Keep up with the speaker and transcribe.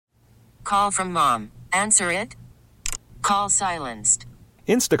call from mom. Answer it. Call silenced.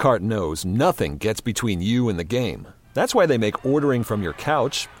 Instacart knows nothing gets between you and the game. That's why they make ordering from your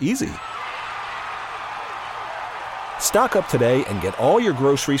couch easy. Stock up today and get all your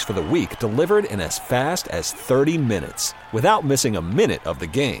groceries for the week delivered in as fast as 30 minutes without missing a minute of the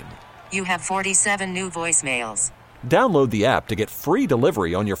game. You have 47 new voicemails. Download the app to get free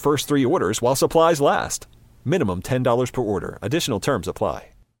delivery on your first 3 orders while supplies last. Minimum $10 per order. Additional terms apply.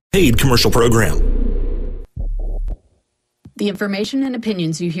 Paid commercial program. The information and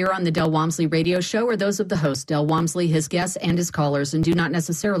opinions you hear on the Del Walmsley radio show are those of the host, Del Walmsley, his guests, and his callers, and do not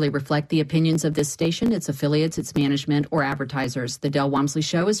necessarily reflect the opinions of this station, its affiliates, its management, or advertisers. The Del Walmsley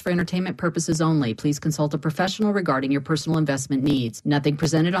show is for entertainment purposes only. Please consult a professional regarding your personal investment needs. Nothing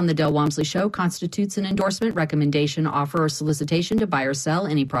presented on the Del Walmsley show constitutes an endorsement, recommendation, offer, or solicitation to buy or sell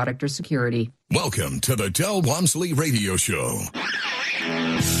any product or security. Welcome to the Del Walmsley radio show.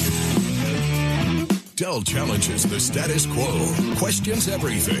 Del challenges the status quo, questions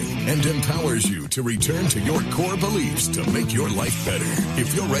everything, and empowers you to return to your core beliefs to make your life better.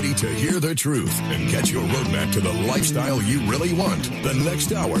 If you're ready to hear the truth and get your roadmap to the lifestyle you really want, the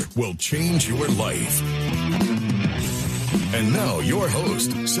next hour will change your life. And now your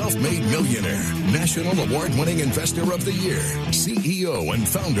host, self-made millionaire, national award-winning investor of the year, CEO and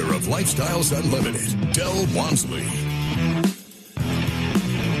founder of Lifestyles Unlimited, Del Walmsley.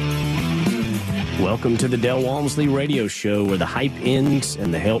 Welcome to the Del Walmsley radio show where the hype ends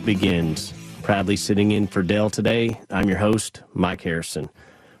and the help begins. Proudly sitting in for Del today, I'm your host, Mike Harrison.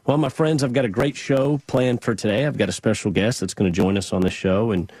 Well, my friends, I've got a great show planned for today. I've got a special guest that's going to join us on the show,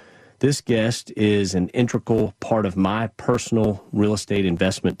 and this guest is an integral part of my personal real estate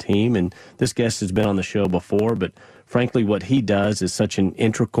investment team, and this guest has been on the show before, but frankly, what he does is such an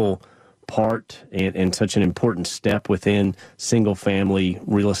integral part and such an important step within single-family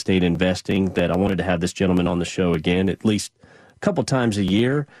real estate investing that I wanted to have this gentleman on the show again at least a couple times a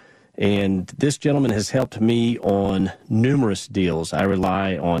year. And this gentleman has helped me on numerous deals. I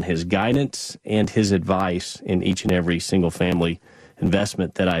rely on his guidance and his advice in each and every single-family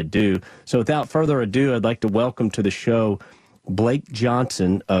investment that I do. So without further ado, I'd like to welcome to the show Blake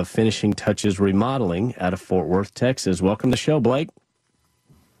Johnson of Finishing Touches Remodeling out of Fort Worth, Texas. Welcome to the show, Blake.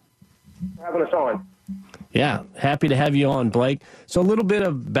 Having us on. Yeah, happy to have you on, Blake. So a little bit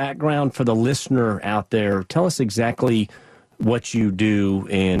of background for the listener out there. Tell us exactly what you do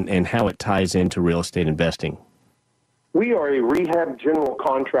and how it ties into real estate investing. We are a rehab general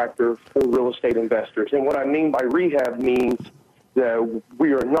contractor for real estate investors. And what I mean by rehab means that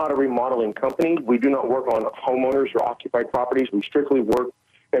we are not a remodeling company. We do not work on homeowners or occupied properties. We strictly work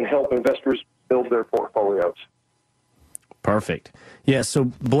and help investors build their portfolios. Perfect. Yeah, so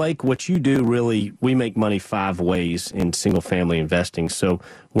Blake, what you do really, we make money 5 ways in single-family investing. So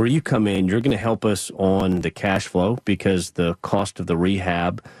where you come in, you're going to help us on the cash flow because the cost of the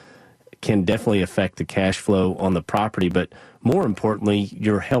rehab can definitely affect the cash flow on the property. But more importantly,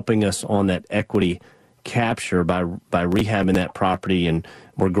 you're helping us on that equity capture by rehabbing that property, and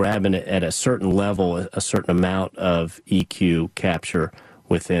we're grabbing it at a certain level, a certain amount of EQ capture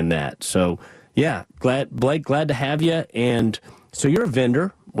within that. So yeah, Blake, glad to have you. And so you're a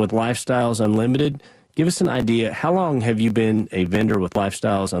vendor with Lifestyles Unlimited. Give us an idea. How long have you been a vendor with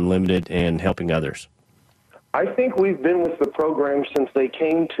Lifestyles Unlimited and helping others? I think we've been with the program since they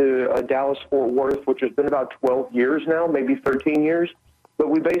came to Dallas-Fort Worth, which has been about 12 years now, maybe 13 years. But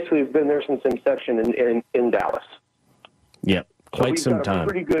we basically have been there since inception in Dallas. Yep, quite so some we've got time. A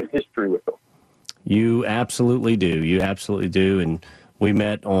pretty good history with them. You absolutely do. You absolutely do. And we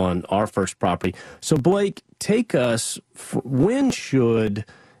met on our first property. So, Blake, take us, when should,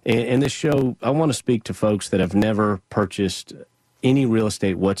 and this show, I want to speak to folks that have never purchased any real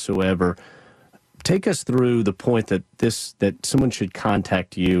estate whatsoever. Take us through the point that someone should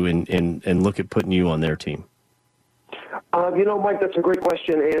contact you and look at putting you on their team. Mike, that's a great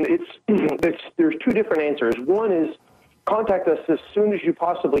question, and there's 2 different answers. One is contact us as soon as you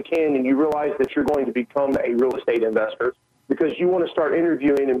possibly can and you realize that you're going to become a real estate investor, because you want to start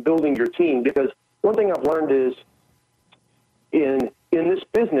interviewing and building your team. Because one thing I've learned is in this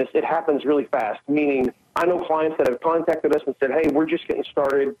business, it happens really fast, meaning I know clients that have contacted us and said, hey, we're just getting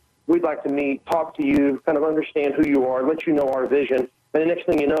started. We'd like to meet, talk to you, kind of understand who you are, let you know our vision. And the next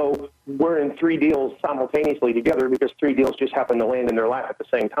thing you know, we're in 3 deals simultaneously together because 3 deals just happen to land in their lap at the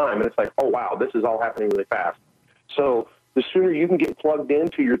same time. And it's like, oh, wow, this is all happening really fast. So the sooner you can get plugged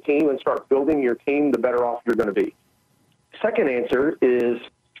into your team and start building your team, the better off you're going to be. Second answer is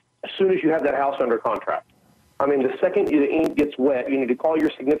as soon as you have that house under contract. I mean, the second the ink gets wet, you need to call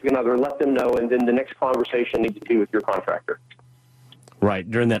your significant other, let them know, and then the next conversation needs to be with your contractor. Right,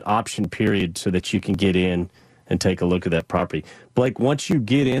 during that option period so that you can get in and take a look at that property. Blake, once you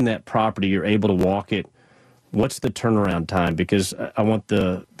get in that property, you're able to walk it. What's the turnaround time? Because I want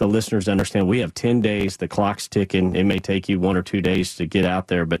the listeners to understand we have 10 days. The clock's ticking. It may take you 1 or 2 days to get out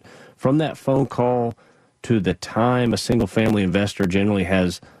there. But from that phone call to the time a single-family investor generally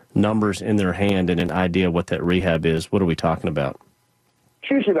has numbers in their hand and an idea what that rehab is, what are we talking about? It's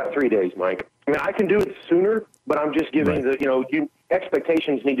usually about 3 days, Mike. I mean, I can do it sooner, but I'm just giving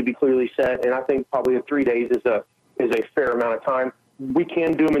expectations need to be clearly set, and I think probably 3 days is a fair amount of time. We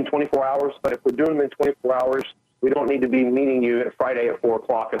can do them in 24 hours, but if we're doing them in 24 hours, we don't need to be meeting you at Friday at 4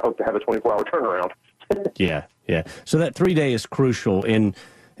 o'clock and hope to have a 24-hour turnaround. Yeah. So that 3 day is crucial, and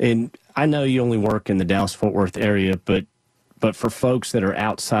I know you only work in the Dallas-Fort Worth area, but for folks that are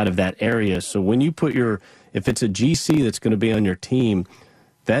outside of that area, so when you put if it's a GC that's going to be on your team,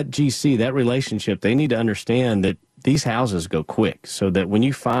 that GC, that relationship, they need to understand that these houses go quick, so that when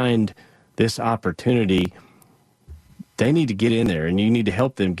you find this opportunity, they need to get in there, and you need to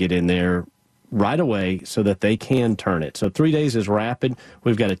help them get in there right away so that they can turn it. So 3 days is rapid.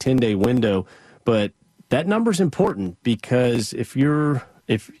 We've got a 10-day window, but that number's important because if you're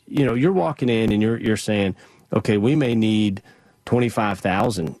walking in and you're saying, okay, we may need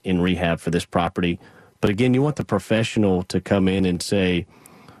 $25,000 in rehab for this property, but again, you want the professional to come in and say,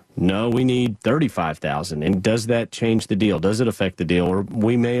 no, we need $35,000. And does that change the deal? Does it affect the deal? Or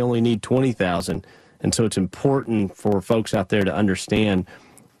we may only need $20,000. And so it's important for folks out there to understand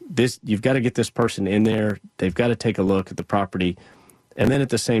this. You've got to get this person in there. They've got to take a look at the property. And then at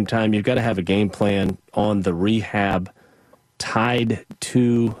the same time, you've got to have a game plan on the rehab tied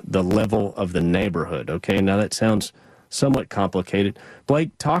to the level of the neighborhood. Okay, now that sounds somewhat complicated.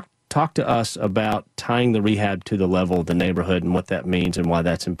 Blake, talk to us about tying the rehab to the level of the neighborhood and what that means and why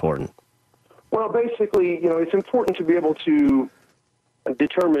that's important. Well, basically, it's important to be able to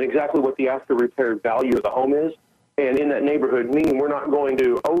determine exactly what the after-repair value of the home is. And in that neighborhood, meaning we're not going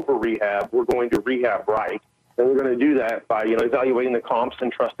to over-rehab, we're going to rehab right. And we're going to do that by, evaluating the comps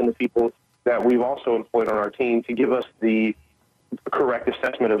and trusting the people that we've also employed on our team to give us the correct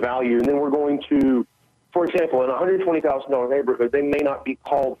assessment of value. And then we're going to, for example, in a $120,000 neighborhood, they may not be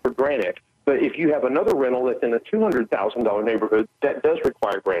called for granite. But if you have another rental that's in a $200,000 neighborhood, that does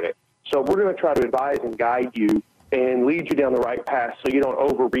require granite. So we're going to try to advise and guide you and lead you down the right path so you don't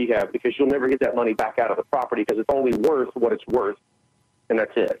over-rehab, because you'll never get that money back out of the property because it's only worth what it's worth, and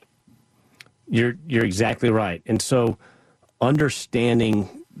that's it. You're exactly right. And so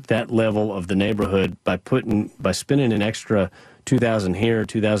understanding that level of the neighborhood by spending an extra $2,000 here,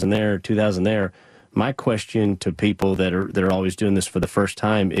 $2,000 there, $2,000 there, my question to people that are always doing this for the first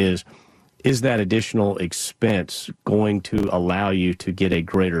time is that additional expense going to allow you to get a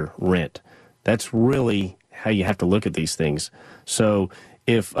greater rent? That's really how you have to look at these things. So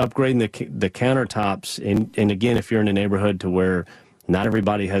if upgrading the countertops, and again, if you're in a neighborhood to where not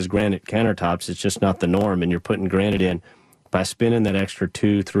everybody has granite countertops, it's just not the norm, and you're putting granite in, by spending that extra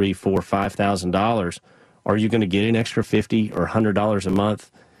 $2,000, $3,000, $4,000, $5,000, are you going to get an extra $50 or $100 a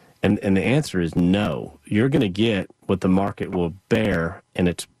month? And the answer is no. You're going to get what the market will bear, and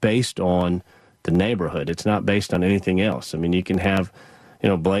it's based on the neighborhood. It's not based on anything else. I mean, you can have,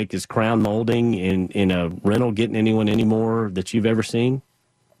 Blake, is crown molding in a rental getting anyone any more that you've ever seen?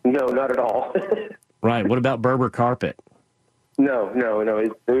 No, not at all. Right. What about Berber carpet? No.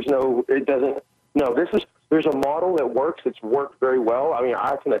 It doesn't. No, there's a model that works. It's worked very well. I mean,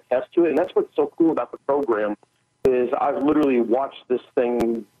 I can attest to it. And that's what's so cool about the program is I've literally watched this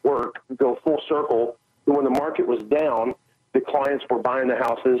thing work, go full circle. And when the market was down, the clients were buying the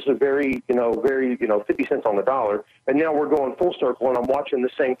houses very 50 cents on the dollar. And now we're going full circle, and I'm watching the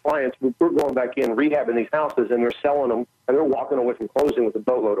same clients. We're going back in, rehabbing these houses, and they're selling them, and they're walking away from closing with a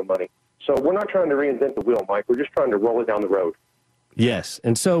boatload of money. So we're not trying to reinvent the wheel, Mike. We're just trying to roll it down the road. Yes.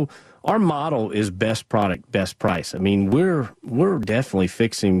 And so our model is best product, best price. I mean, we're definitely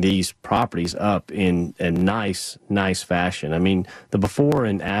fixing these properties up in a nice fashion. I mean, the before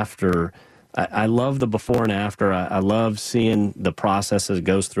and after, I love the before and after. I love seeing the process as it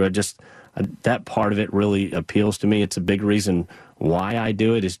goes through. That part of it really appeals to me. It's a big reason why I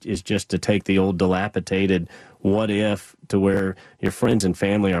do it is just to take the old dilapidated what if to where your friends and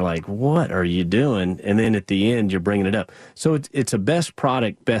family are like, what are you doing? And then at the end, you're bringing it up. So it's a best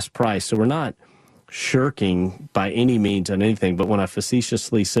product, best price. So we're not shirking by any means on anything. But when I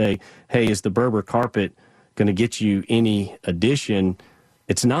facetiously say, hey, is the Berber carpet going to get you any addition?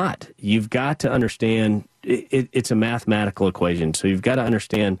 It's not. You've got to understand it's a mathematical equation. So you've got to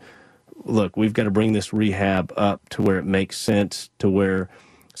understand, look, we've got to bring this rehab up to where it makes sense, to where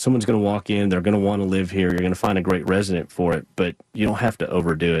someone's going to walk in, they're going to want to live here, you're going to find a great resident for it, but you don't have to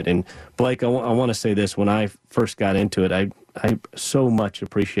overdo it. And Blake, I want to say this. When I first got into it, I so much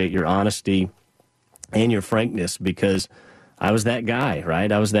appreciate your honesty and your frankness, because I was that guy,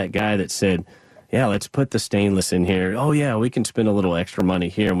 right? I was that guy that said, yeah, let's put the stainless in here. Oh, yeah, we can spend a little extra money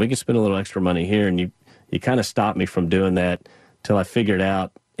here, and we can spend a little extra money here. And you kind of stopped me from doing that till I figured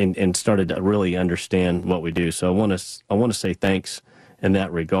out and started to really understand what we do. So I want to say thanks in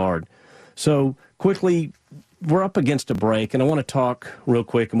that regard. So quickly, we're up against a break, and I want to talk real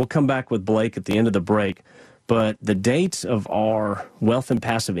quick, and we'll come back with Blake at the end of the break. But the dates of our wealth and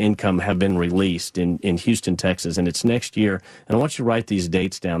passive income have been released in Houston, Texas, and it's next year. And I want you to write these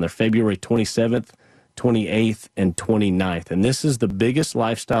dates down. They're February 27th, 28th, and 29th. And this is the biggest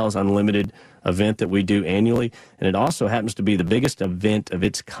Lifestyles Unlimited event that we do annually. And it also happens to be the biggest event of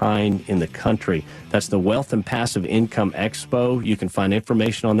its kind in the country. That's the Wealth and Passive Income Expo. You can find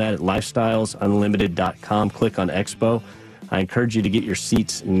information on that at lifestylesunlimited.com. Click on Expo. I encourage you to get your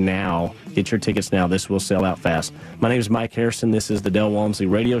seats now. Get your tickets now. This will sell out fast. My name is Mike Harrison. This is the Del Walmsley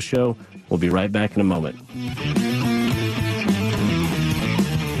Radio Show. We'll be right back in a moment.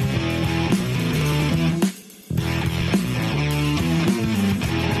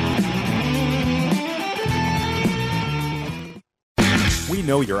 We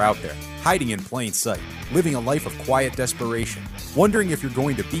know you're out there, hiding in plain sight, living a life of quiet desperation, wondering if you're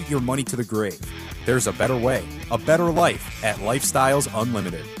going to beat your money to the grave. There's a better way, a better life at Lifestyles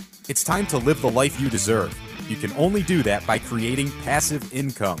Unlimited. It's time to live the life you deserve. You can only do that by creating passive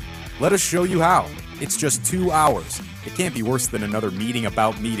income. Let us show you how. It's just 2 hours. It can't be worse than another meeting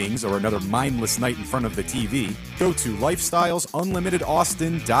about meetings or another mindless night in front of the TV. Go to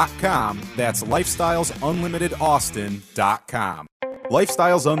lifestylesunlimitedaustin.com. That's lifestylesunlimitedaustin.com.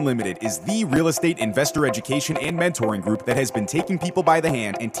 Lifestyles Unlimited is the real estate investor education and mentoring group that has been taking people by the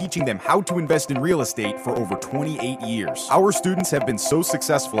hand and teaching them how to invest in real estate for over 28 years. Our students have been so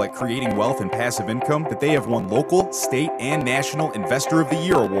successful at creating wealth and passive income that they have won local, state, and national Investor of the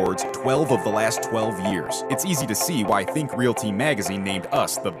Year awards 12 of the last 12 years. It's easy to see why Think Realty magazine named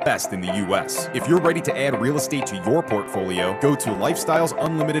us the best in the U.S. If you're ready to add real estate to your portfolio, go to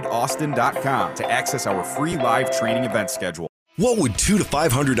lifestylesunlimitedaustin.com to access our free live training event schedule. What would $200 to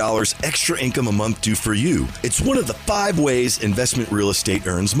 $500 extra income a month do for you? It's one of the 5 ways investment real estate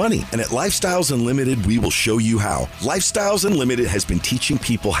earns money. And at Lifestyles Unlimited, we will show you how. Lifestyles Unlimited has been teaching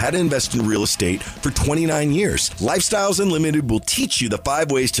people how to invest in real estate for 29 years. Lifestyles Unlimited will teach you the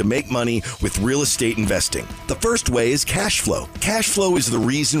 5 ways to make money with real estate investing. The first way is cash flow. Cash flow is the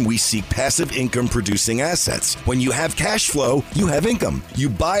reason we seek passive income producing assets. When you have cash flow, you have income. You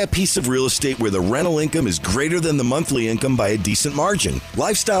buy a piece of real estate where the rental income is greater than the monthly income by a decent margin.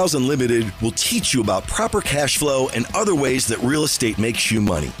 Lifestyles Unlimited will teach you about proper cash flow and other ways that real estate makes you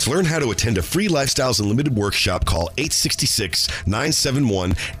money. To learn how to attend a free Lifestyles Unlimited workshop, call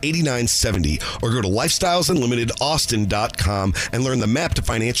 866-971-8970 or go to lifestylesunlimitedaustin.com and learn the map to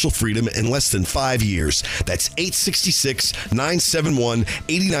financial freedom in less than 5 years. That's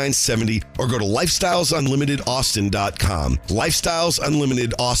 866-971-8970 or go to lifestylesunlimitedaustin.com.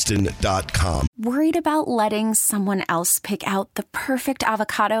 lifestylesunlimitedaustin.com. Worried about letting someone else pick out the perfect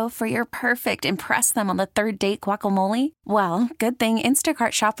avocado for your perfect impress them on the third date guacamole? Well, good thing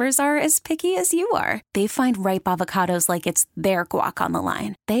Instacart shoppers are as picky as you are. They find ripe avocados like it's their guac on the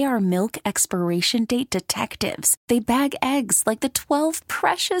line. They are milk expiration date detectives. They bag eggs like the 12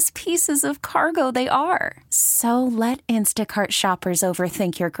 precious pieces of cargo they are. So let Instacart shoppers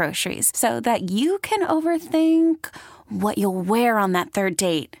overthink your groceries so that you can overthink what you'll wear on that third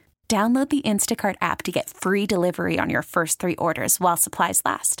date. Download the Instacart app to get free delivery on your first 3 orders while supplies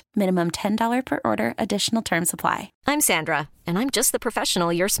last. Minimum $10 per order. Additional terms apply. I'm Sandra, and I'm just the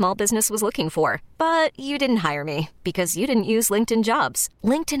professional your small business was looking for. But you didn't hire me because you didn't use LinkedIn Jobs.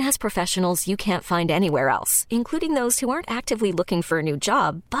 LinkedIn has professionals you can't find anywhere else, including those who aren't actively looking for a new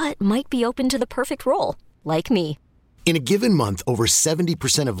job, but might be open to the perfect role, like me. In a given month, over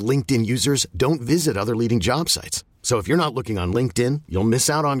 70% of LinkedIn users don't visit other leading job sites. So if you're not looking on LinkedIn, you'll miss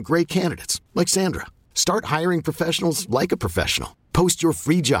out on great candidates like Sandra. Start hiring professionals like a professional. Post your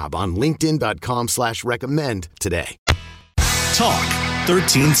free job on linkedin.com/recommend today. Talk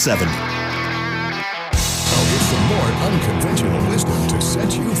 1370. I'll get some more unconventional wisdom to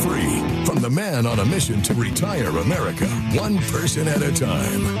set you free. From the man on a mission to retire America, one person at a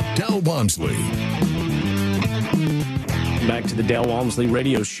time. Del Walmsley. Back to the Del Walmsley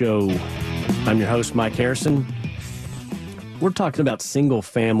Radio Show. I'm your host, Mike Harrison. We're talking about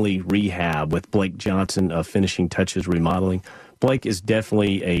single-family rehab with Blake Johnson of Finishing Touches Remodeling. Blake is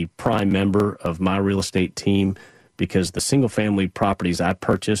definitely a prime member of my real estate team because the single-family properties I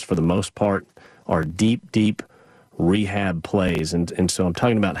purchased, for the most part, are deep rehab plays. And so I'm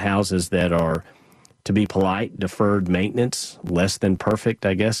talking about houses that are, to be polite, deferred maintenance, less than perfect,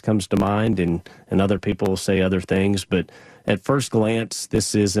 I guess, comes to mind, and other people will say other things. But at first glance,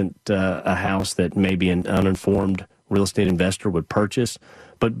 this isn't a house that maybe an uninformed real estate investor would purchase.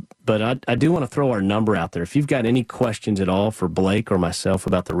 But I do want to throw our number out there. If you've got any questions at all for Blake or myself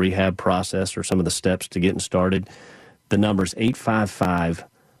about the rehab process or some of the steps to getting started, the number is 855-497-4335,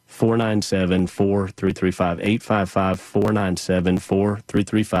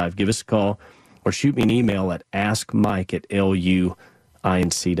 855-497-4335. Give us a call or shoot me an email at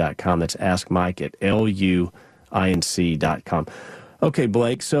askmike@luinc.com. That's askmike@luinc.com. Okay,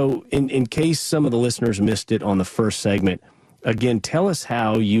 Blake, so in case some of the listeners missed it on the first segment, again, tell us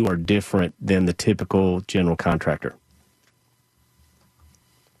how you are different than the typical general contractor.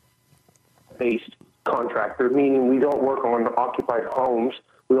 Based contractor, meaning we don't work on occupied homes.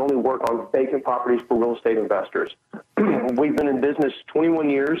 We only work on vacant properties for real estate investors. We've been in business 21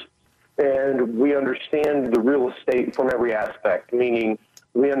 years, and we understand the real estate from every aspect, meaning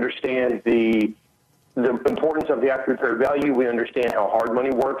we understand the importance of the after repaired value. We understand how hard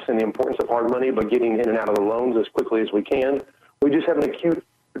money works and the importance of hard money, but getting in and out of the loans as quickly as we can. We just have an acute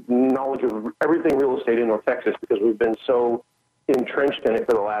knowledge of everything real estate in North Texas because we've been so entrenched in it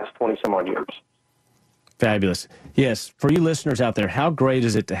for the last 20-some-odd years. Fabulous. Yes, for you listeners out there, how great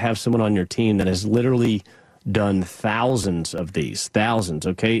is it to have someone on your team that has literally done thousands of these,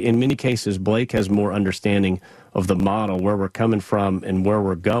 okay? In many cases, Blake has more understanding of the model, where we're coming from and where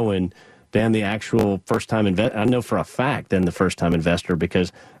we're going, than the actual first-time investor. I know for a fact than the first-time investor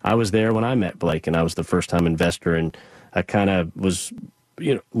because I was there when I met Blake, and I was the first-time investor, and I kind of was,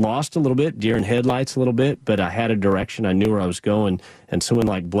 lost a little bit, deer in headlights a little bit, but I had a direction. I knew where I was going, and someone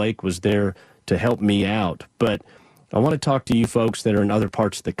like Blake was there to help me out. But I want to talk to you folks that are in other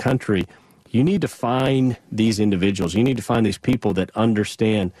parts of the country. You need to find these individuals. You need to find these people that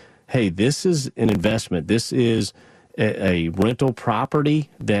understand, hey, this is an investment. This is a rental property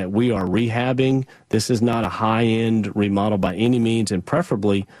that we are rehabbing. This is not a high-end remodel by any means, and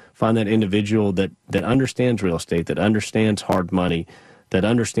preferably find that individual that understands real estate, that understands hard money, that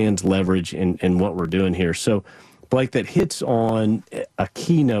understands leverage and what we're doing here. So, Blake, that hits on a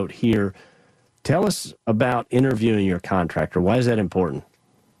keynote here. Tell us about interviewing your contractor. Why is that important?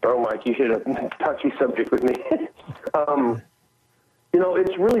 Oh, Mike, you hit a touchy subject with me.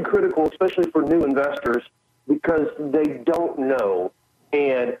 It's really critical, especially for new investors, because they don't know.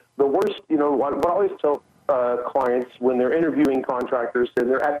 And the worst, what I always tell clients when they're interviewing contractors and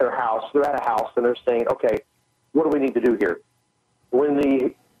they're at their house, they're at a house and they're saying, okay, what do we need to do here? When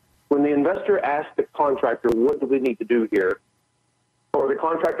the investor asks the contractor, what do we need to do here? Or the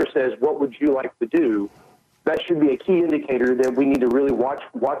contractor says, what would you like to do? That should be a key indicator that we need to really watch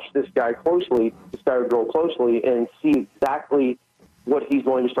this guy closely, this guy or girl closely, and see exactly what he's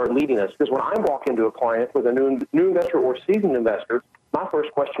going to start leading us. Because when I walk into a client with a new investor or seasoned investor, my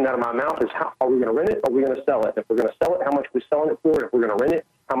first question out of my mouth is, how are we going to rent it? Or are we going to sell it? If we're going to sell it, how much are we selling it for? If we're going to rent it,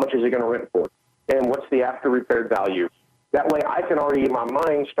 how much is it going to rent for? And what's the after repaired value? That way I can already in my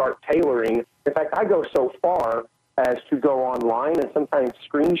mind start tailoring. In fact, I go so far as to go online and sometimes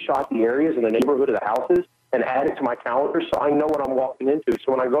screenshot the areas in the neighborhood of the houses and add it to my calendar so I know what I'm walking into.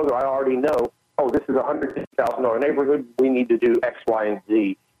 So when I go there, I already know, oh, this is a $150,000 neighborhood. We need to do X, Y, and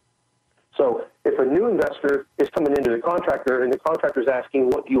Z. So if a new investor is coming into the contractor and the contractor is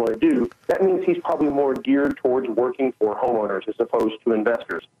asking, what do you want to do? That means he's probably more geared towards working for homeowners as opposed to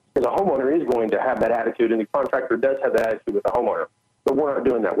investors. Because a homeowner is going to have that attitude, and the contractor does have that attitude with the homeowner. But we're not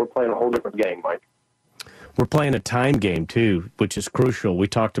doing that. We're playing a whole different game, Mike. We're playing a time game, too, which is crucial. We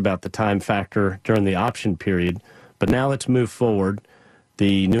talked about the time factor during the option period, but now let's move forward.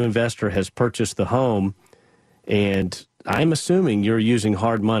 The new investor has purchased the home, and I'm assuming you're using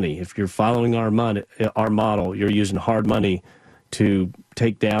hard money. If you're following our model, you're using hard money to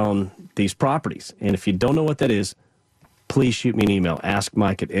take down these properties. And if you don't know what that is, please shoot me an email,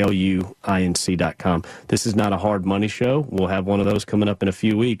 askmike@luinc.com. This is not a hard money show. We'll have one of those coming up in a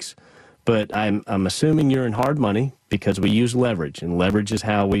few weeks. But I'm assuming you're in hard money because we use leverage, and leverage is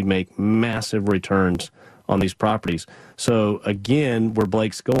how we make massive returns on these properties. So, again, where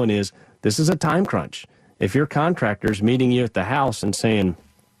Blake's going is this is a time crunch. If your contractor's meeting you at the house and saying,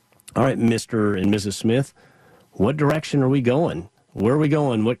 all right, Mr. and Mrs. Smith, what direction are we going? Where are we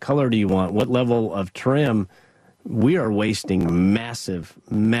going? What color do you want? What level of trim? We are wasting massive,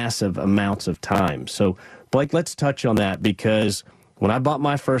 massive amounts of time. So, Blake, let's touch on that because when I bought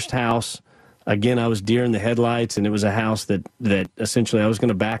my first house, again, I was deer in the headlights, and it was a house that essentially I was going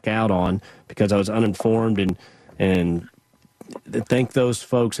to back out on because I was uninformed, and And thank those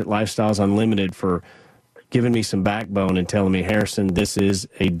folks at Lifestyles Unlimited for giving me some backbone and telling me, Harrison, this is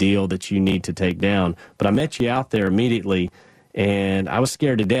a deal that you need to take down. But I met you out there immediately, and I was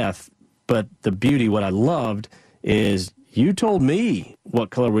scared to death. But the beauty, what I loved, is you told me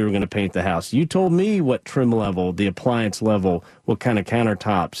what color we were going to paint the house. You told me what trim level, the appliance level, what kind of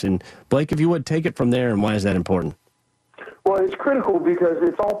countertops. And Blake, if you would take it from there, and why is that important? Well, it's critical because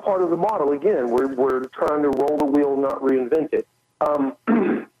it's all part of the model. Again, we're trying to roll the wheel, not reinvent it.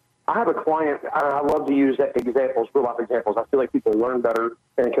 I have a client, I love to use examples, real-life examples. I feel like people learn better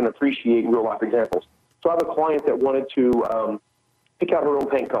and can appreciate real-life examples. So I have a client that wanted to pick out her own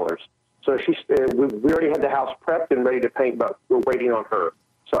paint colors. So we already had the house prepped and ready to paint, but we're waiting on her.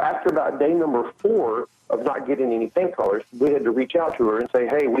 So after about day number 4 of not getting any paint colors, we had to reach out to her and say,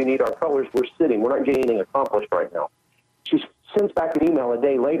 hey, we need our colors. We're sitting. We're not getting anything accomplished right now. She sends back an email a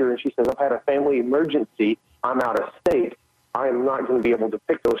day later, and she says, I've had a family emergency. I'm out of state. I am not going to be able to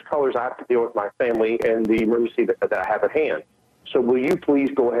pick those colors. I have to deal with my family and the emergency that I have at hand. So will you please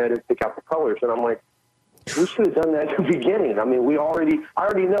go ahead and pick out the colors? And I'm like, we should have done that at the beginning. I mean, I already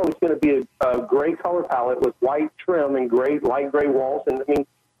know it's going to be a gray color palette with white trim and light gray walls. And I mean,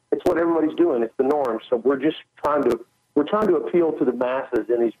 it's what everybody's doing. It's the norm. So we're trying to appeal to the masses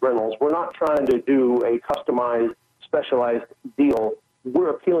in these rentals. We're not trying to do a customized, specialized deal. We're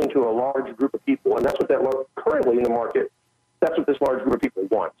appealing to a large group of people. And that's what currently in the market, that's what this large group of people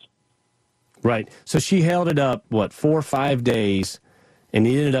wants. Right. So she held it up, 4 or 5 days, and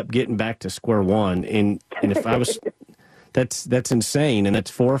he ended up getting back to square one. And if I was, that's insane. And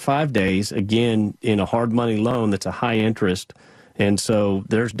that's 4 or 5 days, again, in a hard money loan that's a high interest. And so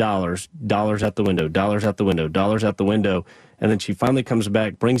there's dollars out the window, dollars out the window, dollars out the window. And then she finally comes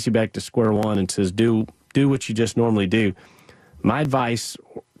back, brings you back to square one and says, do what you just normally do. My advice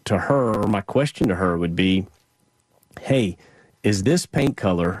to her, or my question to her would be, hey, is this paint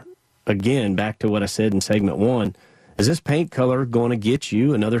color, again, back to what I said in segment 1, is this paint color going to get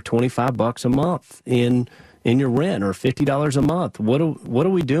you another $25 a month in your rent, or $50 a month? What are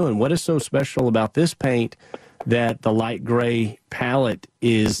we doing? What is so special about this paint that the light gray palette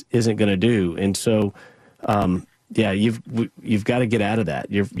isn't going to do? And so, you've got to get out of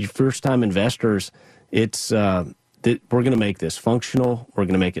that. Your first time investors, it's we're going to make this functional. We're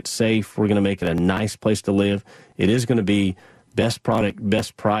going to make it safe. We're going to make it a nice place to live. It is going to be best product,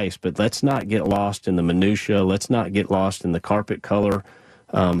 best price, but let's not get lost in the minutia. Let's not get lost in the carpet color.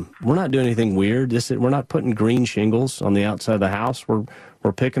 We're not doing anything weird. We're not putting green shingles on the outside of the house. We're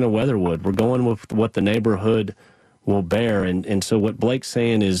picking a weatherwood. We're going with what the neighborhood will bear. And so what Blake's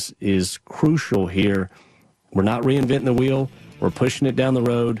saying is crucial here. We're not reinventing the wheel. We're pushing it down the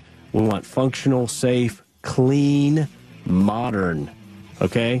road. We want functional, safe, clean, modern.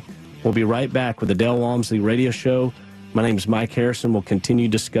 Okay? We'll be right back with the Del Walmsley Radio Show. My name is Mike Harrison. We'll continue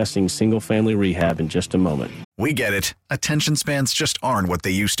discussing single-family rehab in just a moment. We get it. Attention spans just aren't what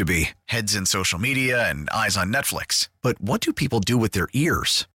they used to be. Heads in social media and eyes on Netflix. But what do people do with their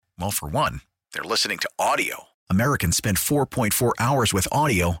ears? Well, for one, they're listening to audio. Americans spend 4.4 hours with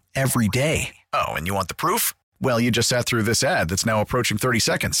audio every day. Oh, and you want the proof? Well, you just sat through this ad that's now approaching 30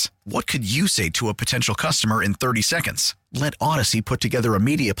 seconds. What could you say to a potential customer in 30 seconds? Let Odyssey put together a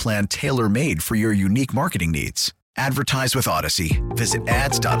media plan tailor-made for your unique marketing needs. Advertise with Odyssey. Visit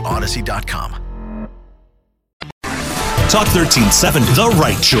ads.odyssey.com. Talk 1370, the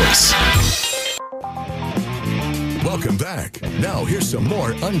right choice. Welcome back. Now here's some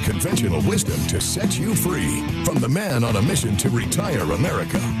more unconventional wisdom to set you free from the man on a mission to retire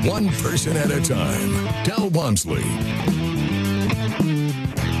America, one person at a time, Del Walmsley.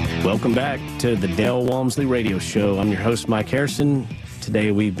 Welcome back to the Del Walmsley Radio Show. I'm your host, Mike Harrison.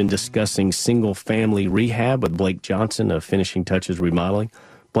 Today we've been discussing single-family rehab with Blake Johnson of Finishing Touches Remodeling.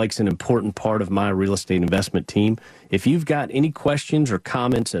 Blake's an important part of my real estate investment team. If you've got any questions or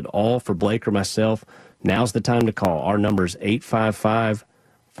comments at all for Blake or myself, now's the time to call. Our number is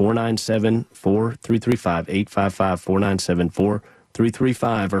 855-497-4335,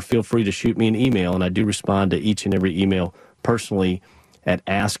 855-497-4335, or feel free to shoot me an email, and I do respond to each and every email personally at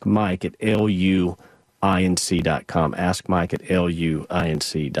askmike@luinc.com,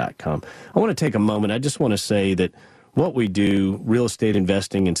 askmike@luinc.com. I want to take a moment. I just want to say that what we do, real estate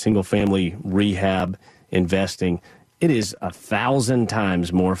investing and single-family rehab investing, it is 1,000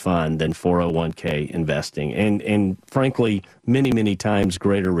 times more fun than 401k investing, and frankly, many, many times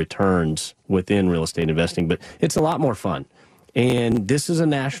greater returns within real estate investing, but it's a lot more fun. And this is a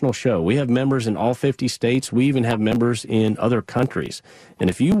national show. We have members in all 50 states. We even have members in other countries. And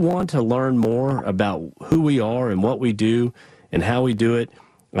if you want to learn more about who we are and what we do and how we do it,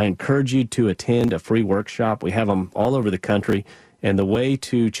 I encourage you to attend a free workshop. We have them all over the country. And the way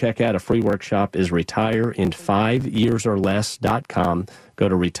to check out a free workshop is retireinfiveyearsorless.com. Go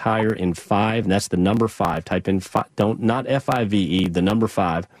to retireinfive, and that's the number 5. Type in, not F-I-V-E, the number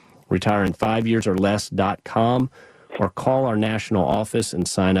 5, retireinfiveyearsorless.com, or call our national office and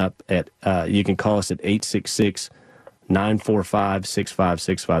sign up at, you can call us at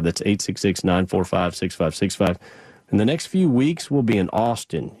 866-945-6565. That's 866-945-6565. In the next few weeks, we'll be in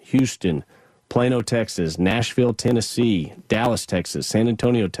Austin, Houston, Plano, Texas, Nashville, Tennessee, Dallas, Texas, San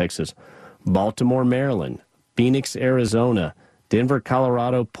Antonio, Texas, Baltimore, Maryland, Phoenix, Arizona, Denver,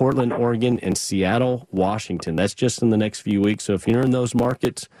 Colorado, Portland, Oregon, and Seattle, Washington. That's just in the next few weeks. So if you're in those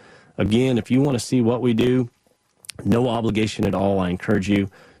markets, again, if you want to see what we do, no obligation at all, I encourage you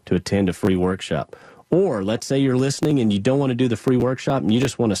to attend a free workshop. Or let's say you're listening and you don't want to do the free workshop and you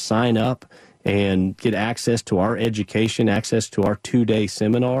just want to sign up and get access to our education, access to our 2-day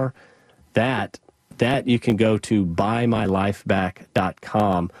seminar. That you can go to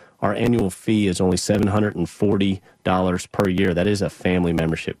buymylifeback.com. Our annual fee is only $740 per year. That is a family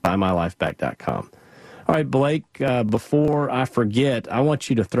membership, buymylifeback.com. All right, Blake, before I forget, I want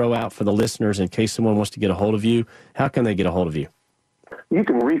you to throw out for the listeners in case someone wants to get a hold of you. How can they get a hold of you? You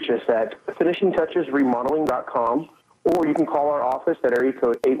can reach us at finishingtouchesremodeling.com, or you can call our office at area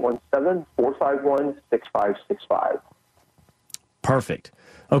code 817-451-6565. Perfect.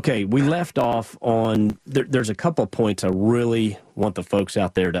 Okay, we left off on, there's a couple of points I really want the folks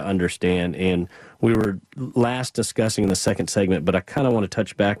out there to understand, and we were last discussing in the second segment, but I kind of want to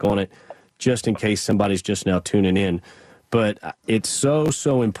touch back on it just in case somebody's just now tuning in. But it's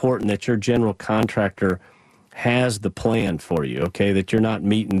so important that your general contractor has the plan for you, okay, that you're not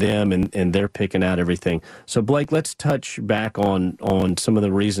meeting them and they're picking out everything. So, Blake, let's touch back on some of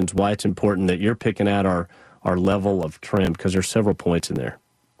the reasons why it's important that you're picking out our level of trim, because there's several points in there.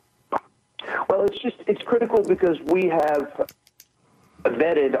 Well, it's critical because we have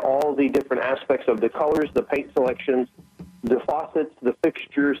vetted all the different aspects of the colors, the paint selections, the faucets, the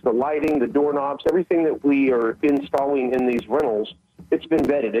fixtures, the lighting, the doorknobs, everything that we are installing in these rentals. It's been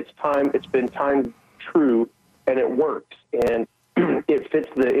vetted. It's been time true, and it works. And it fits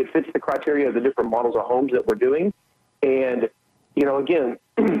the criteria of the different models of homes that we're doing. And again,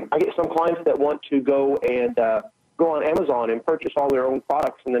 I get some clients that want to go on Amazon and purchase all their own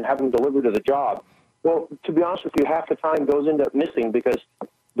products and then have them delivered to the job. Well, to be honest with you, half the time those end up missing because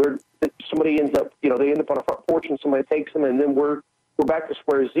somebody ends up, they end up on a front porch and somebody takes them, and then we're back to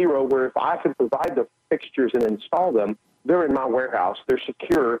square zero, where if I can provide the fixtures and install them, they're in my warehouse. They're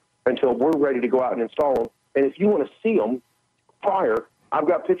secure until we're ready to go out and install them. And if you want to see them prior, I've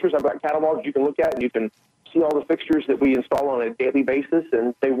got pictures, I've got catalogs you can look at, and you can see all the fixtures that we install on a daily basis,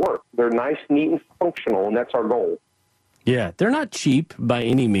 and they work. They're nice, neat, and functional, and that's our goal. Yeah, they're not cheap by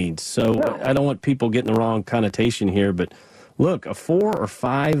any means, so no. I don't want people getting the wrong connotation here, but look, a 4 or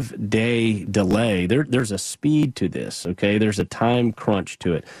 5 day delay, there's a speed to this, okay? There's a time crunch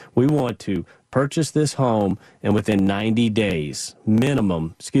to it. We want to purchase this home, and within 90 days,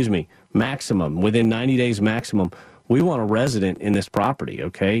 maximum, within 90 days maximum, we want a resident in this property,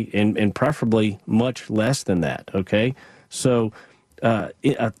 okay? And preferably much less than that, okay? So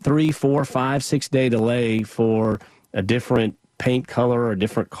a 3, 4, 5, 6 day delay for a different paint color or a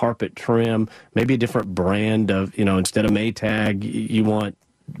different carpet trim, maybe a different brand of, instead of Maytag, you want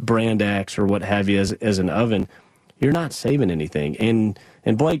Brand X or what have you as an oven, you're not saving anything. And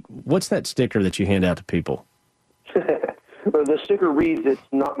Blake, what's that sticker that you hand out to people? Well, the sticker reads, "It's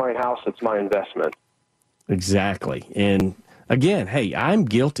not my house, it's my investment." Exactly. And again, hey, I'm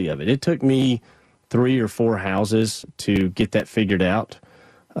guilty of it. It took me 3 or 4 houses to get that figured out.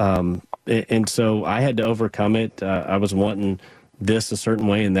 And so I had to overcome it. I was wanting this a certain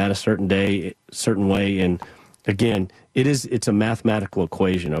way and that a certain way. And again, it's a mathematical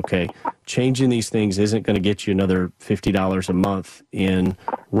equation, okay? Changing these things isn't going to get you another $50 a month in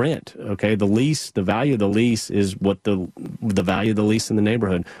rent, okay? The value of the lease is what the value of the lease in the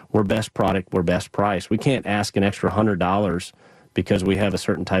neighborhood. We're best product, we're best price. We can't ask an extra $100 because we have a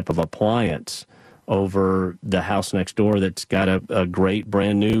certain type of appliance over the house next door that's got a great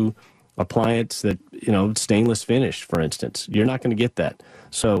brand new appliance that, stainless finish, for instance. You're not going to get that.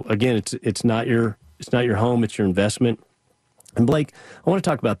 So again, it's not your home, it's your investment. And Blake, I want to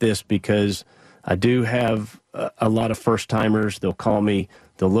talk about this because I do have a lot of first timers. They'll call me,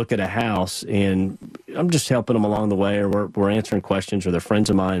 they'll look at a house, and I'm just helping them along the way, or we're answering questions, or they're friends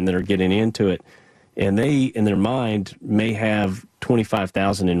of mine that are getting into it. And they, in their mind, may have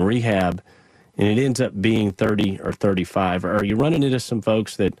 $25,000 in rehab, and it ends up being 30 or 35. Are you running into some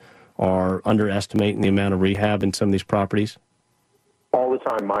folks that are underestimating the amount of rehab in some of these properties? All the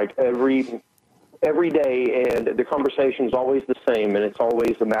time, Mike. Every day, and the conversation is always the same, and it's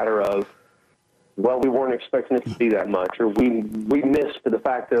always a matter of, well, we weren't expecting it to be that much, or we missed the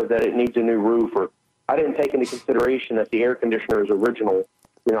fact of that it needs a new roof, or I didn't take into consideration that the air conditioner is original.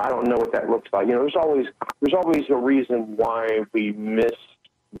 You know, I don't know what that looks like. You know, there's always a reason why we missed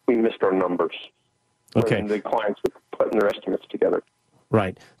our numbers. Okay. When the clients were putting their estimates together.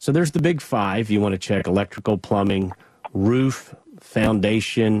 Right. So there's the big five. You want to check electrical, plumbing, roof,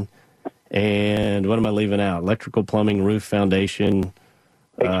 foundation, and what am I leaving out? Electrical, plumbing, roof, foundation.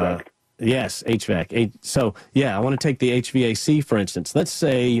 HVAC. Yes, HVAC. So, yeah, I want to take the HVAC, for instance. Let's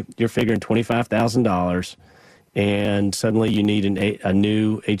say you're figuring $25,000, and suddenly you need a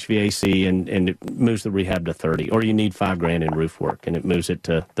new HVAC, and it moves the rehab to 30, or you need $5,000 in roof work, and it moves it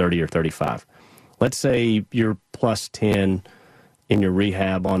to 30 or 35. Let's say you're plus 10 in your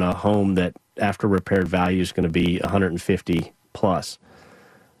rehab on a home that after repaired value is going to be 150 plus.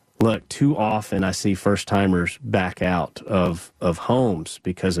 Look, too often I see first-timers back out of homes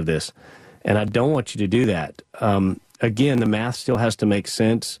because of this, and I don't want you to do that. Again, the math still has to make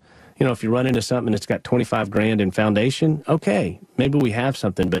sense. You know, if you run into something that's got $25,000 in foundation, okay, maybe we have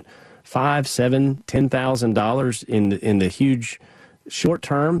something, but $5,000, $7,000, $10,000 in the huge short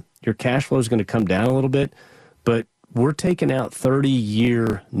term, your cash flow is going to come down a little bit, but we're taking out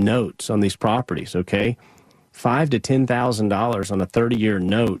 30-year notes on these properties, okay? $5,000 to $10,000 on a 30-year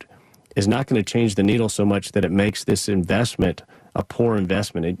note is not going to change the needle so much that it makes this investment a poor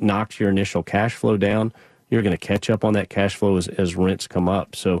investment. It knocks your initial cash flow down. You're going to catch up on that cash flow as rents come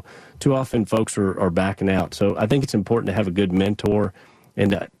up. So too often folks are backing out. So I think it's important to have a good mentor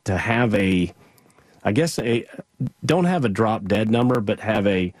and to have don't have a drop dead number, but have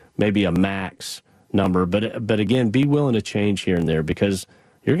maybe a max number. But again, be willing to change here and there because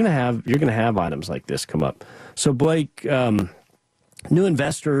you're going to have items like this come up. So Blake, new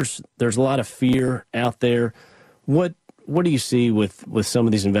investors, there's a lot of fear out there. What do you see with some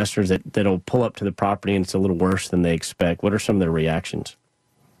of these investors that'll pull up to the property and it's a little worse than they expect? What are some of their reactions?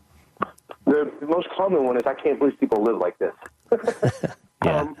 The most common one is, I can't believe people live like this.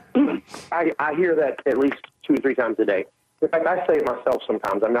 Yeah. I hear that at least 2 or 3 times a day. In fact, I say it myself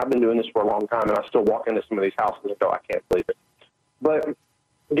sometimes. I mean, I've been doing this for a long time, and I still walk into some of these houses and go, I can't believe it. But,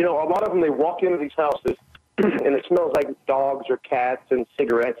 you know, a lot of them, they walk into these houses, and it smells like dogs or cats and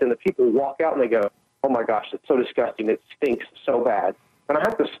cigarettes, and the people walk out and they go, oh, my gosh, it's so disgusting. It stinks so bad. And I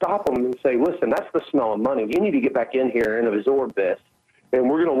have to stop them and say, listen, that's the smell of money. You need to get back in here and absorb this. And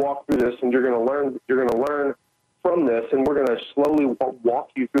we're going to walk through this, and you're going to learn from this, and we're going to slowly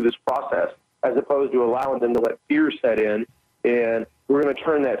walk you through this process, as opposed to allowing them to let fear set in. And we're going to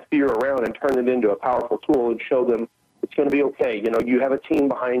turn that fear around and turn it into a powerful tool and show them it's going to be okay. You know, you have a team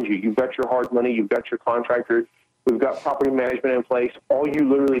behind you. You've got your hard money. You've got your contractor. We've got property management in place. All you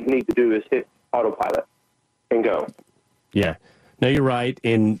literally need to do is hit autopilot and go. Yeah. No, you're right.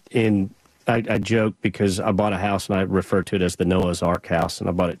 I joke because I bought a house and I refer to it as the Noah's Ark house, and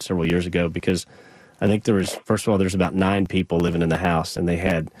I bought it several years ago because I think there's about 9 people living in the house, and they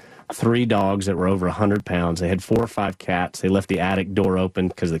had 3 dogs that were over 100 pounds. They had 4 or 5 cats. They left the attic door open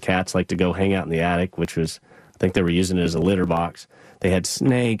because the cats like to go hang out in the attic, which was, I think they were using it as a litter box. They had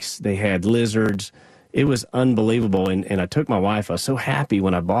snakes. They had lizards. It was unbelievable, and I took my wife. I was so happy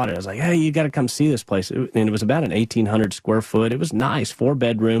when I bought it. I was like, hey, you got to come see this place. And it was about an 1,800 square foot. It was nice,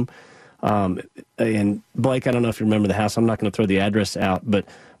 4-bedroom. And Blake, I don't know if you remember the house. I'm not going to throw the address out, but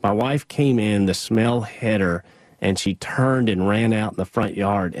my wife came in, the smell hit her, and she turned and ran out in the front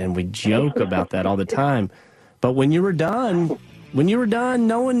yard, and we joke about that all the time. But when you were done,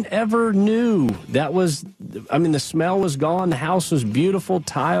 no one ever knew. The smell was gone. The house was beautiful,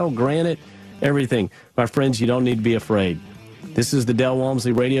 tile, granite, everything. My friends, you don't need to be afraid. This is the Del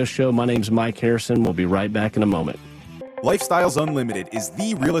Walmsley Radio Show. My name's Mike Harrison. We'll be right back in a moment. Lifestyles Unlimited is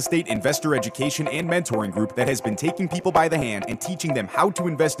the real estate investor education and mentoring group that has been taking people by the hand and teaching them how to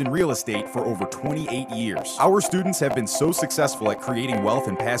invest in real estate for over 28 years. Our students have been so successful at creating wealth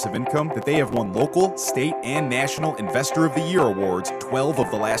and passive income that they have won local, state, and national Investor of the Year awards 12 of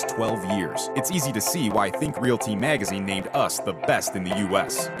the last 12 years. It's easy to see why Think Realty magazine named us the best in the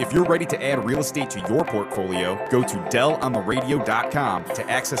U.S. If you're ready to add real estate to your portfolio, go to DellOnTheRadio.com to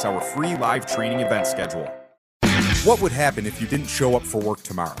access our free live training event schedule. What would happen if you didn't show up for work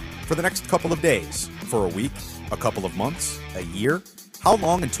tomorrow? For the next couple of days? For a week? A couple of months? A year? How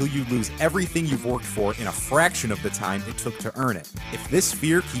long until you lose everything you've worked for in a fraction of the time it took to earn it? If this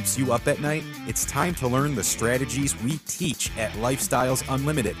fear keeps you up at night, it's time to learn the strategies we teach at Lifestyles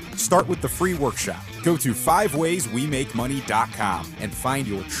Unlimited. Start with the free workshop. Go to 5waysweMakeMoney.com and find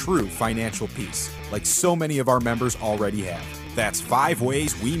your true financial peace, like so many of our members already have. That's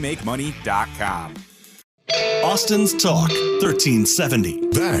 5wayswemake.money.com. Austin's Talk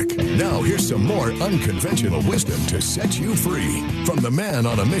 1370. Back. Now here's some more unconventional wisdom to set you free from the man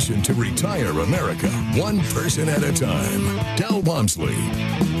on a mission to retire America, one person at a time. Del Walmsley.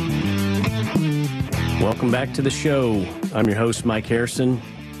 Welcome back to the show. I'm your host, Mike Harrison.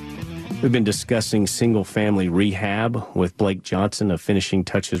 We've been discussing single-family rehab with Blake Johnson of Finishing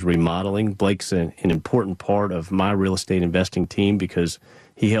Touches Remodeling. Blake's an important part of my real estate investing team because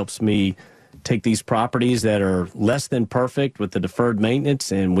he helps me take these properties that are less than perfect with the deferred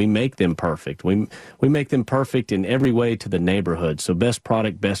maintenance, and we make them perfect. We make them perfect in every way to the neighborhood. So best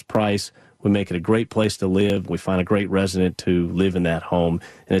product, best price. We make it a great place to live. We find a great resident to live in that home,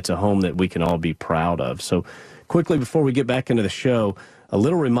 and it's a home that we can all be proud of. So quickly, before we get back into the show, a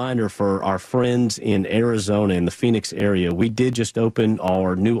little reminder for our friends in Arizona, in the Phoenix area. We did just open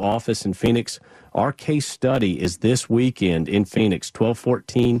our new office in Phoenix. Our case study is this weekend in Phoenix,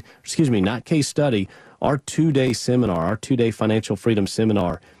 not case study, our two-day seminar, our two-day financial freedom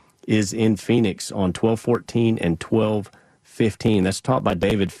seminar is in Phoenix on 12/14 and 12/15. That's taught by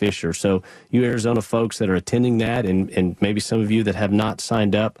David Fisher. So you Arizona folks that are attending that, and maybe some of you that have not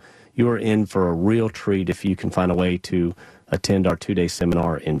signed up, you are in for a real treat if you can find a way to attend our two-day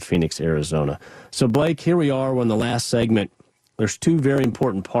seminar in Phoenix, Arizona. So Blake, here we are on the last segment. There's two very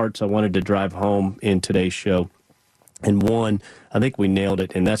important parts I wanted to drive home in today's show. And one, I think we nailed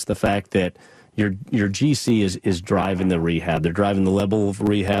it, and that's the fact that your GC is driving the rehab. They're driving the level of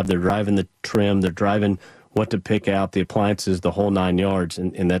rehab. They're driving the trim. They're driving what to pick out, the appliances, the whole 9 yards.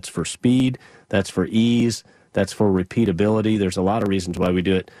 And that's for speed. That's for ease. That's for repeatability. There's a lot of reasons why we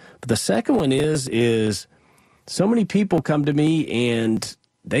do it. But the second one is so many people come to me and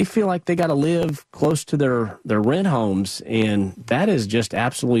they feel like they got to live close to their rent homes, and that is just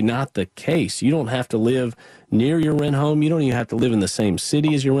absolutely not the case. You don't have to live near your rent home. You don't even have to live in the same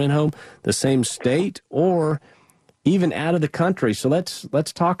city as your rent home, the same state, or even out of the country. So let's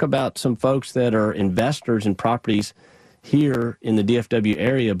talk about some folks that are investors in properties here in the DFW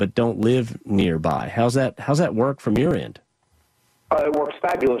area but don't live nearby. How's that work from your end? It works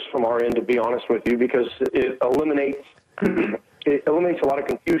fabulous from our end, to be honest with you, because it eliminates a lot of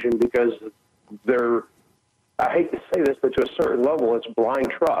confusion because I hate to say this, but to a certain level, it's blind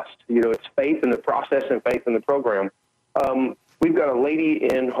trust. It's faith in the process and faith in the program. We've got a lady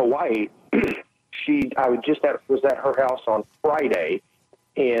in Hawaii. I was at her house on Friday,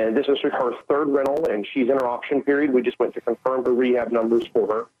 and this is her third rental, and she's in her option period. We just went to confirm her rehab numbers for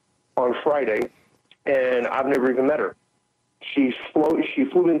her on Friday, and I've never even met her. She flew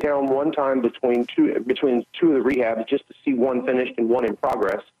in town one time between two of the rehabs just to see one finished and one in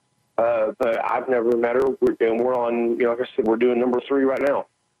progress. But I've never met her. We're on, like I said, we're doing number 3 right now.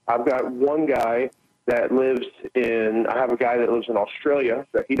 I've got one guy that lives in Australia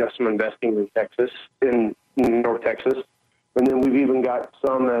that he does some investing in Texas, in North Texas. And then we've even got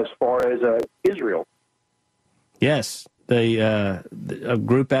some as far as Israel. Yes, a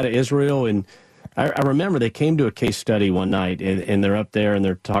group out of Israel, and I remember they came to a case study one night, and they're up there and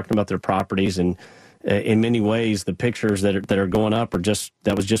they're talking about their properties, and in many ways the pictures that are going up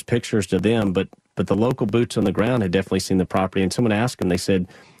that was just pictures to them, but the local boots on the ground had definitely seen the property. And someone asked him, they said,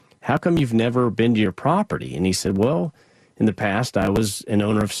 "How come you've never been to your property?" And he said, "Well, in the past I was an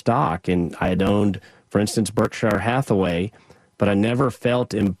owner of stock, and I had owned, for instance, Berkshire Hathaway, but I never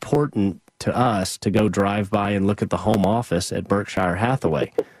felt important to us to go drive by and look at the home office at Berkshire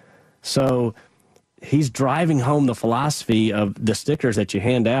Hathaway." So he's driving home the philosophy of the stickers that you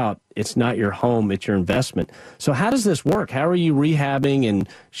hand out. It's not your home, it's your investment. So how does this work? How are you rehabbing and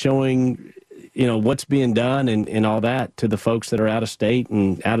showing, what's being done and all that to the folks that are out of state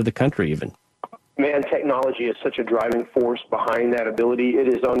and out of the country even? Man, technology is such a driving force behind that ability. It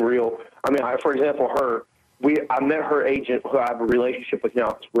is unreal. I mean, for example, I met her agent, who I have a relationship with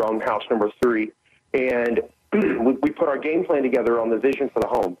now. We're on house number 3. And we put our game plan together on the vision for the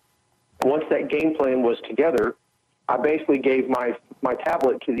home. Once that game plan was together, I basically gave my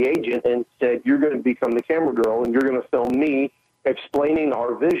tablet to the agent and said, "You're going to become the camera girl, and you're going to film me explaining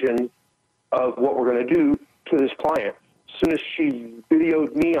our vision of what we're going to do to this client." As soon as she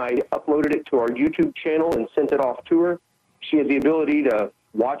videoed me, I uploaded it to our YouTube channel and sent it off to her. She had the ability to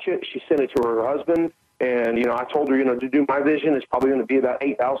watch it. She sent it to her husband. And, I told her, to do my vision, it's probably going to be about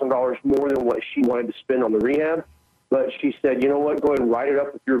 $8,000 more than what she wanted to spend on the rehab. But she said, "You know what, go ahead and write it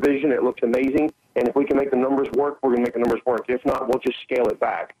up with your vision. It looks amazing. And if we can make the numbers work, we're going to make the numbers work. If not, we'll just scale it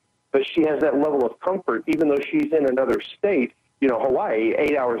back." But she has that level of comfort, even though she's in another state, Hawaii,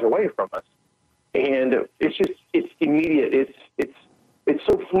 8 hours away from us. And it's immediate. It's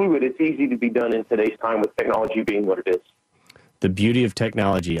so fluid. It's easy to be done in today's time with technology being what it is. the beauty of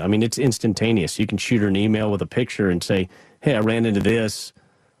technology. I mean, it's instantaneous. You can shoot her an email with a picture and say, hey, I ran into this.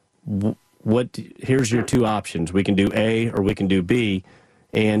 Here's your two options. We can do A or we can do B.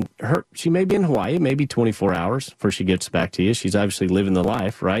 And she may be in Hawaii, maybe 24 hours before she gets back to you. She's obviously living the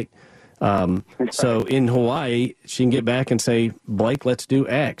life, right? So in Hawaii, she can get back and say, Blake, let's do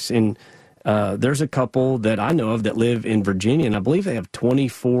X. And there's a couple that I know of that live in Virginia, and I believe they have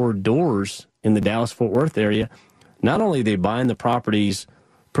 24 doors in the Dallas-Fort Worth area. Not only are they buying the properties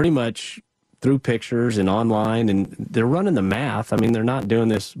pretty much through pictures and online, and they're running the math. I mean, they're not doing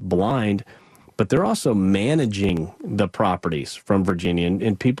this blind, but they're also managing the properties from Virginia,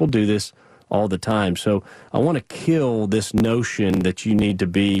 and people do this all the time. So I want to kill this notion that you need to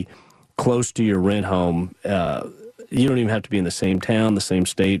be close to your rent home. You don't even have to be in the same town, the same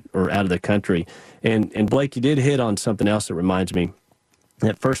state, or out of the country. And Blake, you did hit on something else that reminds me.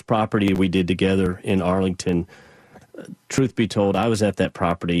 That first property we did together in Arlington, truth be told, I was at that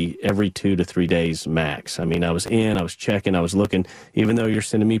property every 2 to 3 days max. I mean, I was checking, I was looking, even though you're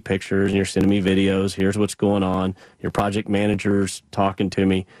sending me pictures and you're sending me videos, here's what's going on, your project manager's talking to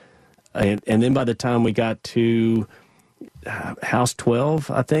me. And then by the time we got to house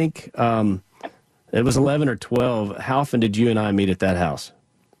 12, I think, it was 11 or 12. How often did you and I meet at that house?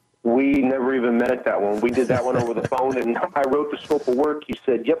 We never even met at that one. We did that one over the phone, and I wrote the scope of work. He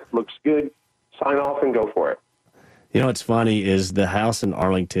said, yep, looks good. Sign off and go for it. You know what's funny is the house in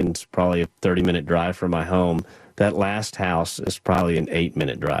Arlington's probably a 30-minute drive from my home. That last house is probably an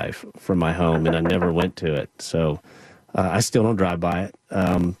 8-minute drive from my home, and I never went to it. So I still don't drive by it.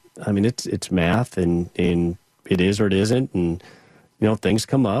 I mean, it's math, and it is or it isn't, and things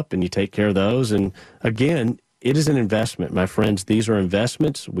come up, and you take care of those. And again, it is an investment, my friends. These are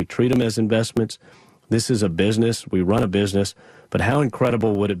investments. We treat them as investments. This is a business. We run a business. But how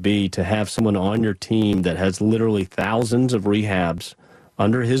incredible would it be to have someone on your team that has literally thousands of rehabs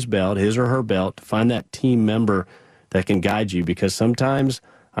under his belt, his or her belt, to find that team member that can guide you? Because sometimes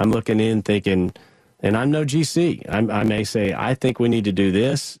I'm looking in thinking, and I'm no GC. I may say, I think we need to do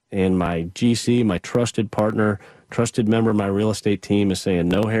this, and my GC, my trusted partner, trusted member of my real estate team is saying,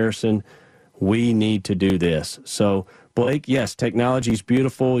 no, Harrison, we need to do this. So, Blake, yes, technology is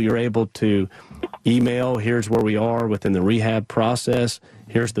beautiful. You're able to email, here's where we are within the rehab process.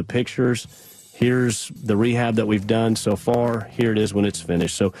 Here's the pictures. Here's the rehab that we've done so far. Here it is when it's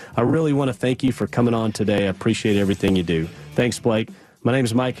finished. So I really want to thank you for coming on today. I appreciate everything you do. Thanks, Blake. My name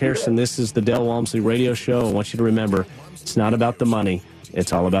is Mike Harrison. This is the Del Walmsley Radio Show. I want you to remember, it's not about the money.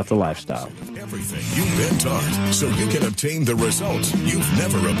 It's all about the lifestyle. Everything you've been taught so you can obtain the results you've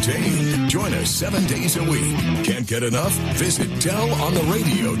never obtained. Join us 7 days a week. Can't get enough? Visit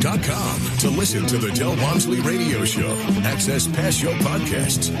DellOnTheRadio.com to listen to the Del Walmsley Radio Show. Access past show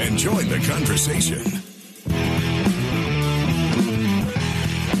podcasts and join the conversation.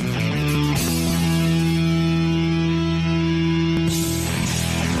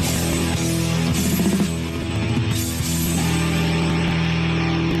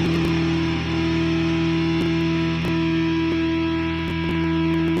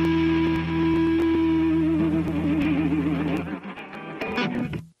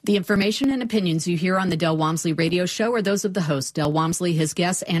 The information and opinions you hear on the Del Walmsley Radio Show are those of the host, Del Walmsley, his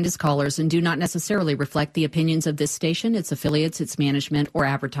guests, and his callers, and do not necessarily reflect the opinions of this station, its affiliates, its management, or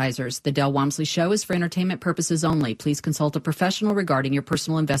advertisers. The Del Walmsley Show is for entertainment purposes only. Please consult a professional regarding your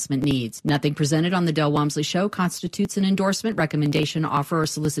personal investment needs. Nothing presented on the Del Walmsley Show constitutes an endorsement, recommendation, offer, or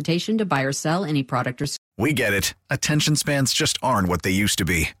solicitation to buy or sell any product or service. We get it. Attention spans just aren't what they used to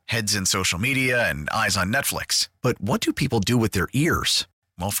be. Heads in social media and eyes on Netflix. But what do people do with their ears?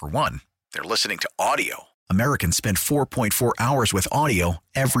 Well, for one, they're listening to audio. Americans spend 4.4 hours with audio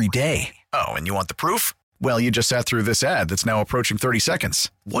every day. Oh, and you want the proof? Well, you just sat through this ad that's now approaching 30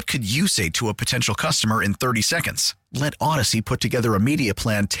 seconds. What could you say to a potential customer in 30 seconds? Let Odyssey put together a media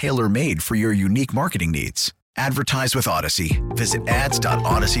plan tailor-made for your unique marketing needs. Advertise with Odyssey. Visit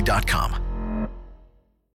ads.odyssey.com.